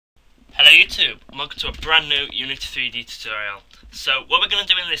Hello YouTube, and welcome to a brand new Unity 3D tutorial. So what we're going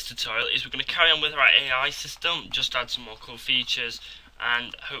to do in this tutorial is we're going to carry on with our AI system, just add some more cool features,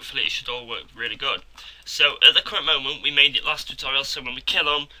 and hopefully it should all work really good. So at the current moment, we made it last tutorial, so when we kill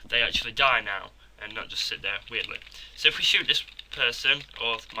them, they actually die now, and not just sit there weirdly. So if we shoot this person,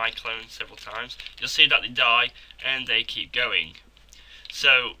 or my clone several times, you'll see that they die, and they keep going.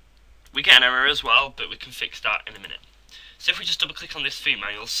 So we get an error as well, but we can fix that in a minute. So if we just double click on this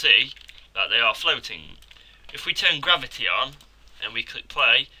female, you'll see that they are floating. If we turn gravity on and we click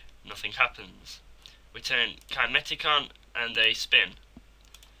play, nothing happens. We turn kinetic on and they spin.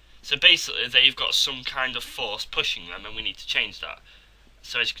 So basically they've got some kind of force pushing them and we need to change that.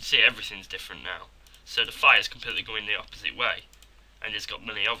 So as you can see, everything's different now. So the fire's completely going the opposite way and it's got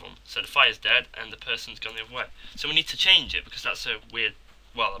many of them. So the fire's dead and the person's gone the other way. So we need to change it because that's a weird,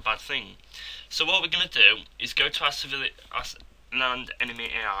 well, a bad thing. So what we're going to do is go to our land enemy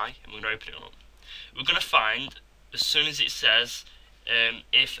AI and we're going to open it up. We're going to find, as soon as it says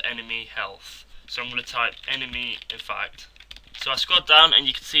if enemy health, so I'm going to type enemy in fact. So I scroll down and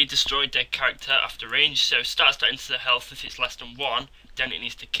you can see destroy dead character after range, so starts to enter the health. If it's less than 1, then it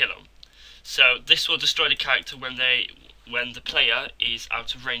needs to kill them. So this will destroy the character when the player is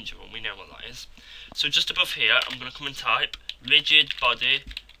out of range of them. We know what that is. So just above here I'm going to come and type rigid body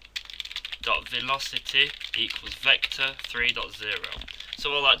dot velocity equals vector 3.0.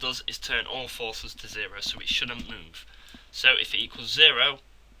 So all that does is turn all forces to 0, so it shouldn't move. So if it equals 0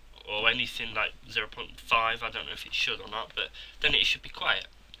 or anything like 0.5, I don't know if it should or not, but then it should be quiet,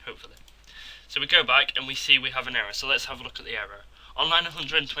 hopefully. So we go back and we see we have an error, so let's have a look at the error. On line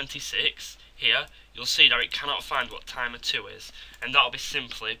 126 here, you'll see that it cannot find what timer 2 is, and that'll be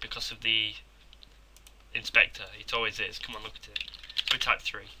simply because of the inspector. It always is. Come on, look at it. So we type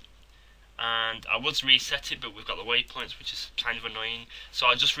 3. And I would reset it, but we've got the waypoints, which is kind of annoying. So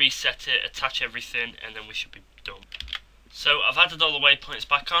I'll just reset it, attach everything, and then we should be done. So I've added all the waypoints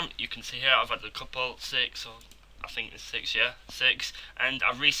back on. You can see here I've added a couple, 6, or I think it's 6, yeah, 6. And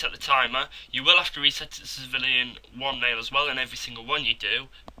I've reset the timer. You will have to reset it to civilian 1 nail as well, in every single one you do,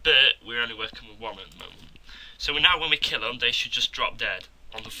 but we're only working with 1 at the moment. So now when we kill them, they should just drop dead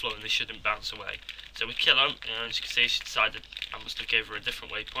on the floor and they shouldn't bounce away. So we kill them, and as you can see, she decided I must have gave her a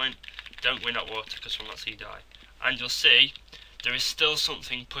different waypoint. Don't win at water because we'll not see die. And you'll see there is still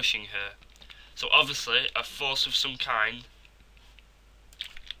something pushing her. So obviously a force of some kind.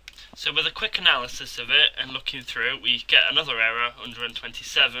 So with a quick analysis of it and looking through, we get another error,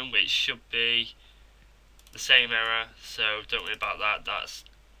 127, which should be the same error. So don't worry about that. That's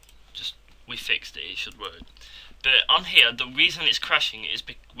just, we fixed it. It should work. But on here, the reason it's crashing is,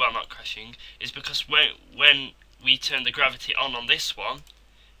 well, not crashing, is because when we turn the gravity on this one,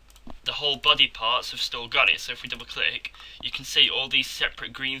 the whole body parts have still got it. So if we double click, you can see all these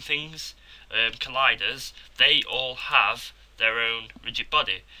separate green things, colliders, they all have their own rigid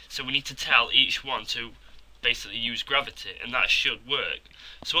body. So we need to tell each one to basically use gravity, and that should work.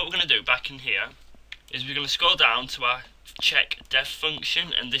 So what we're going to do back in here is we're going to scroll down to our check death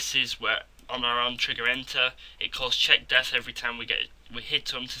function, and this is where on our on trigger enter, it calls check death every time we hit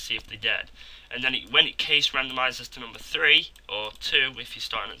them to see if they're dead. And then when it case randomizes to number 3 or 2 if you're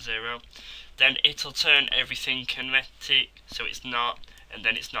starting at 0, then it'll turn everything kinetic so it's not, and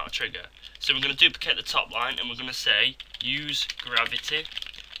then it's not a trigger. So we're going to duplicate the top line and we're going to say use gravity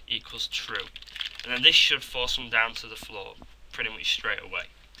equals true, and then this should force them down to the floor pretty much straight away.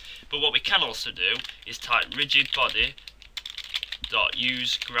 But what we can also do is type rigid body dot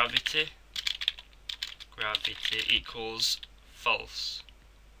use gravity equals false.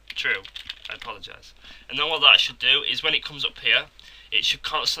 True. I apologise. And then what that should do is when it comes up here, it should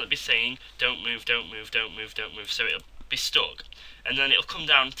constantly be saying don't move, don't move, don't move, don't move, so it'll be stuck. And then it'll come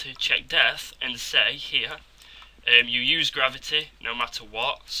down to check death and say here, you use gravity no matter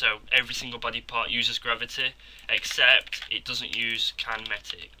what, so every single body part uses gravity, except it doesn't use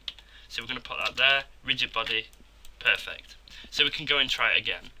kinetic. So we're going to put that there, rigid body, perfect. So we can go and try it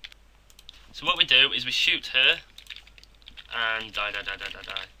again. So what we do is we shoot her, and die.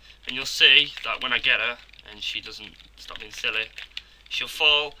 And you'll see that when I get her, and she doesn't stop being silly, she'll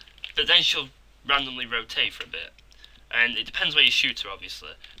fall, but then she'll randomly rotate for a bit. And it depends where you shoot her,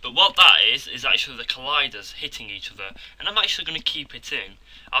 obviously. But what that is actually the colliders hitting each other. And I'm actually going to keep it in.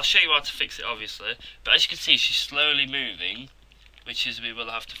 I'll show you how to fix it, obviously. But as you can see, she's slowly moving, which is we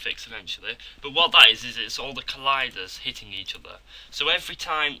will have to fix eventually. But what that is it's all the colliders hitting each other. So every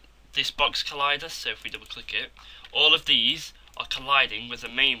time this box collider, so if we double click it, all of these are colliding with the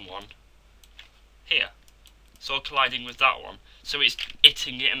main one here. It's all colliding with that one, so it's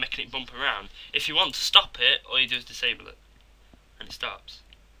hitting it and making it bump around. If you want to stop it, all you do is disable it, and it stops.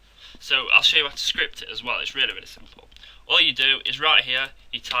 So I'll show you how to script it as well. It's really simple. All you do is right here,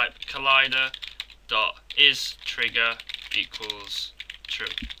 you type collider.isTrigger equals true,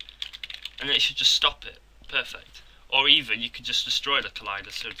 and then it should just stop it. Perfect. Or even you could just destroy the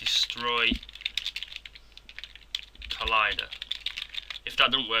collider, so destroy collider. If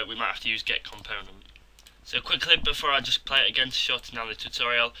that doesn't work, we might have to use get component. So quickly, before I just play it again to shorten down the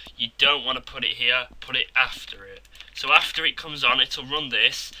tutorial, you don't want to put it here, put it after it. So after it comes on, it'll run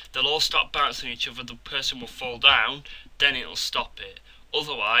this, they'll all start bouncing each other, the person will fall down, then it'll stop it.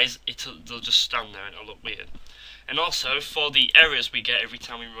 Otherwise, they'll just stand there and it'll look weird. And also, for the errors we get every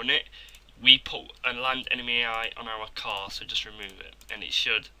time we run it, we put a land enemy AI on our car, so just remove it, and it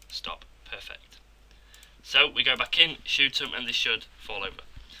should stop. Perfect. So we go back in, shoot them, and they should fall over.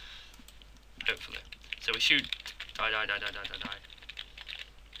 Hopefully. So we shoot, die.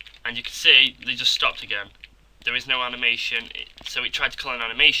 And you can see, they just stopped again. There is no animation, so it tried to call an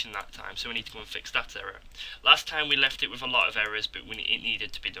animation that time, so we need to go and fix that error. Last time we left it with a lot of errors, but it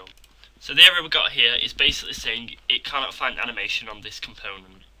needed to be done. So the error we got here is basically saying it cannot find animation on this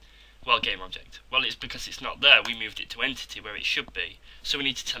component. Well, game object. Well, it's because it's not there. We moved it to entity where it should be, so we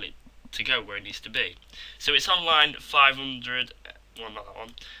need to tell it to go where it needs to be. So it's on line 500, well, not that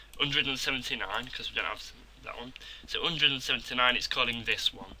one, 179, because we don't have that one. So 179, it's calling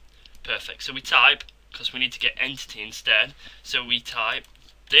this one. Perfect. So we type, because we need to get entity instead, so we type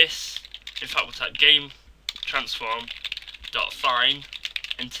this, in fact we'll type game transform.find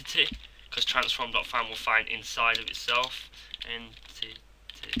entity, because transform.find will find inside of itself, entity.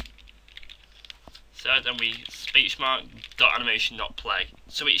 So then we speech mark .animation.play,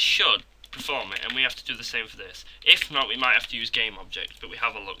 so it should perform it, and we have to do the same for this. If not, we might have to use game object, but we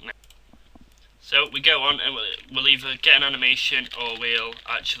have a look now. So we go on and we'll either get an animation or we'll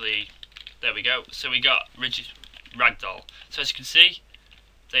actually, there we go. So we got rigid ragdoll. So as you can see,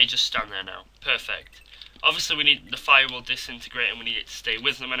 they just stand there now. Perfect. Obviously we need the fire will disintegrate and we need it to stay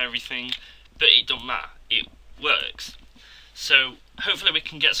with them and everything, but it don't matter. It works. So hopefully we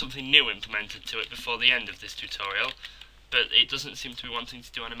can get something new implemented to it before the end of this tutorial, but it doesn't seem to be wanting to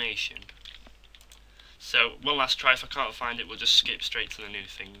do animation. So one last try. If I can't find it, we'll just skip straight to the new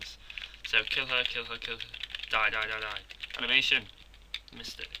things. So kill her, die. Animation.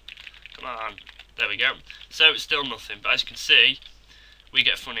 Missed it. Come on. There we go. So it's still nothing, but as you can see, we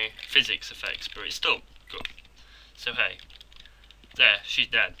get funny physics effects, but it's still good. So hey, there, she's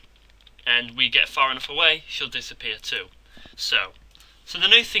dead. And we get far enough away, she'll disappear too. So the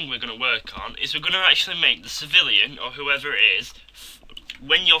new thing we're going to work on is we're going to actually make the civilian, or whoever it is,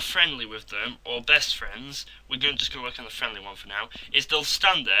 when you're friendly with them, or best friends, we're just going to work on the friendly one for now, is they'll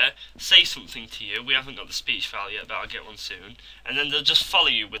stand there, say something to you, we haven't got the speech file yet, but I'll get one soon, and then they'll just follow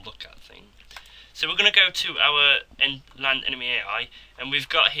you with look at thing. So we're going to go to our land enemy AI, and we've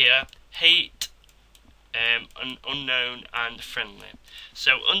got here, hate, unknown, and friendly.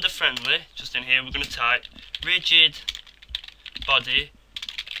 So under friendly, just in here, we're going to type rigid body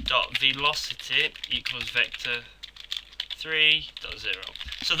dot velocity equals vector 3.0.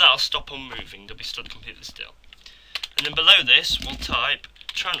 So that'll stop them moving, they'll be stood completely still. And then below this we'll type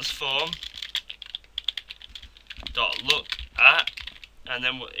transform dot look at, and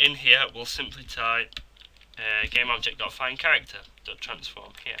then in here we'll simply type GameObject.find character dot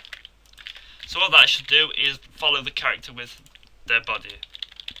transform here. So what that should do is follow the character with their body.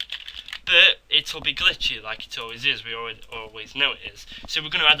 But it'll be glitchy like it always is, we always know it is. So we're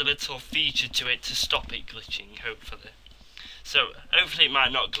going to add a little feature to it to stop it glitching, hopefully. So hopefully it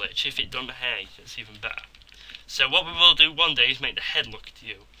might not glitch. If it doesn't, hey, it's even better. So what we will do one day is make the head look at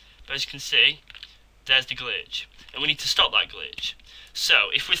you. But as you can see, there's the glitch. And we need to stop that glitch.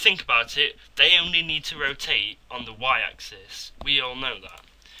 So if we think about it, they only need to rotate on the Y-axis. We all know that.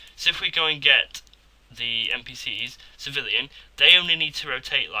 So if we go and get the NPCs, civilian, they only need to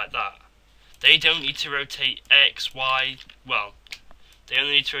rotate like that. They don't need to rotate X, Y, well, they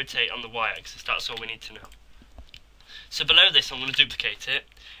only need to rotate on the Y-axis. That's all we need to know. So below this I'm going to duplicate it,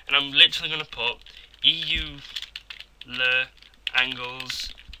 and I'm literally going to put euler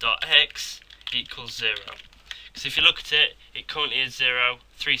angles.x equals 0. Because if you look at it, it currently is 0,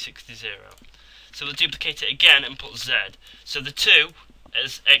 360, 0. So we'll duplicate it again and put Z. So the two,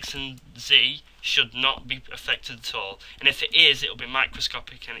 as X and Z, should not be affected at all. And if it is, it'll be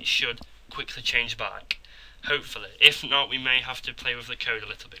microscopic and it should quickly change back. Hopefully. If not, we may have to play with the code a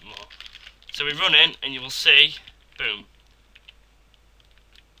little bit more. So we run in and you will see, boom.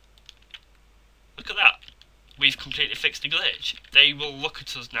 Look at that. We've completely fixed the glitch. They will look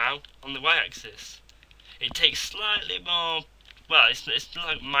at us now on the Y-axis. It takes slightly more, well, it's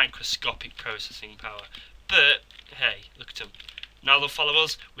like microscopic processing power. But, hey, look at them. Now they'll follow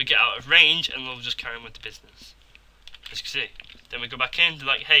us, we get out of range, and they'll just carry on with the business. As you can see. Then we go back in, they're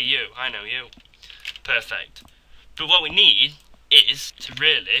like, hey you, I know you. Perfect. But what we need is to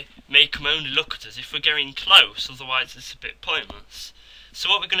really make them only look at us if we're getting close, otherwise it's a bit pointless. So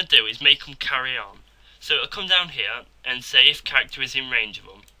what we're going to do is make them carry on. So it'll come down here and say if character is in range of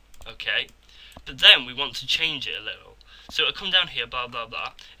them. Okay. But then we want to change it a little. So it'll come down here, blah blah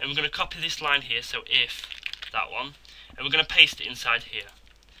blah, and we're going to copy this line here, so if, that one, and we're going to paste it inside here.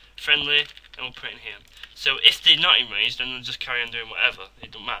 Friendly, and we'll put it in here. So if they're not in range, then they'll just carry on doing whatever,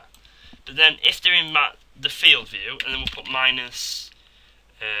 it don't matter. But then if they're in the field view, and then we'll put minus,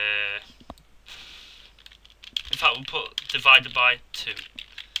 in fact we'll put divided by 2.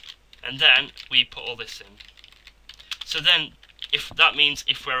 And then we put all this in. So then, if that means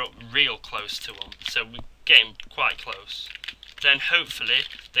if we're up real close to them, so we're getting quite close, then hopefully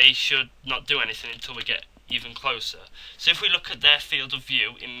they should not do anything until we get even closer. So if we look at their field of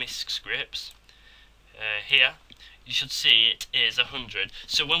view in MISC scripts, here, you should see it is 100.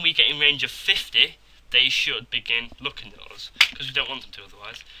 So when we get in range of 50, they should begin looking at us, because we don't want them to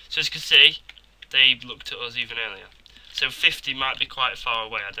otherwise. So as you can see, they looked at us even earlier. So 50 might be quite far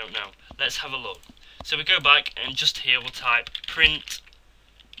away, I don't know. Let's have a look. So we go back, and just here we'll type print,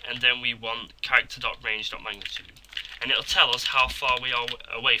 and then we want character.range.magnitude. And it'll tell us how far we are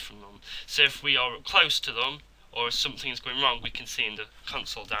away from them. So if we are close to them, or if something's going wrong, we can see in the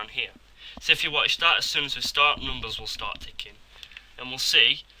console down here. So if you watch that, as soon as we start, numbers will start ticking. And we'll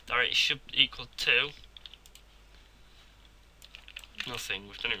see that it should equal to nothing,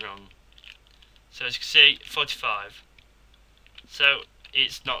 we've done it wrong. So as you can see, 45. So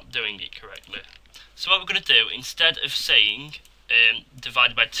it's not doing it correctly. So what we're going to do, instead of saying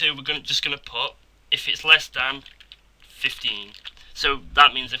divided by 2, we're just going to put if it's less than 15. So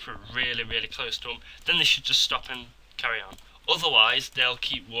that means if we're really, really close to them, then they should just stop and carry on. Otherwise, they'll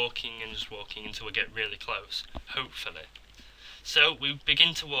keep walking and just walking until we get really close, hopefully. So we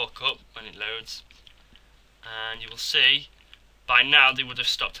begin to walk up when it loads, and you will see by now they would have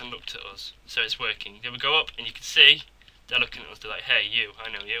stopped and looked at us. So it's working. Then we go up and you can see they're looking at us, they're like, hey you, I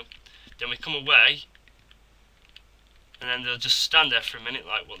know you. Then we come away, and then they'll just stand there for a minute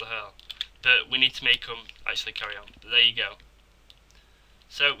like, what the hell. But we need to make them actually carry on. But there you go.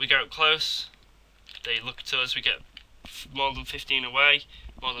 So we go up close, they look at us, we get more than 15 away,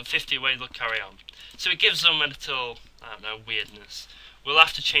 more than 50 away, they'll carry on. So it gives them a little, I don't know, weirdness. We'll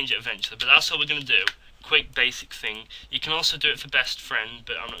have to change it eventually, but that's all we're going to do. Quick basic thing. You can also do it for best friend,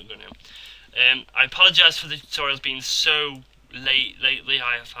 but I'm not going to. I apologise for the tutorials being so late lately.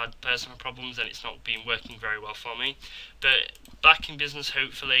 I have had personal problems and it's not been working very well for me. But back in business,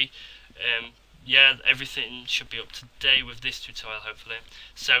 hopefully. Yeah, everything should be up to date with this tutorial, hopefully.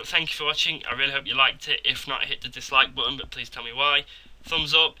 So thank you for watching. I really hope you liked it. If not, hit the dislike button, but please tell me why.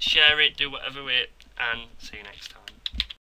 Thumbs up, share it, do whatever with it, and see you next time.